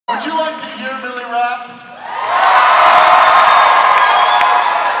Would you like to hear Millie rap?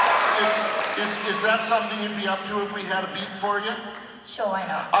 Is that something you'd be up to if we had a beat for you? Sure, why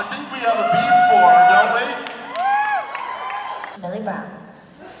not? I think we have a beat for her, don't we? Millie Brown.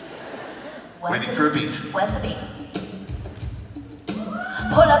 Waiting for a beat. Where's the beat?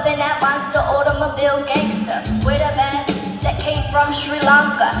 Pull up in that monster automobile gangster with a band that came from Sri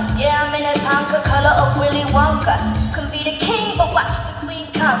Lanka. Yeah, I'm in a Tonka, color of Willy Wonka. Can be the king, but watch the queen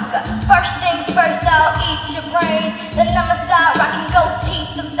conquer. First things first, I'll eat your brains. Then I'ma start rocking gold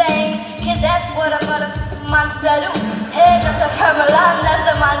teeth and fangs. Cause that's what a monster do. Hairdresser from Milan, that's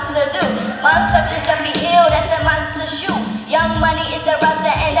the monster do. Monster just let me heal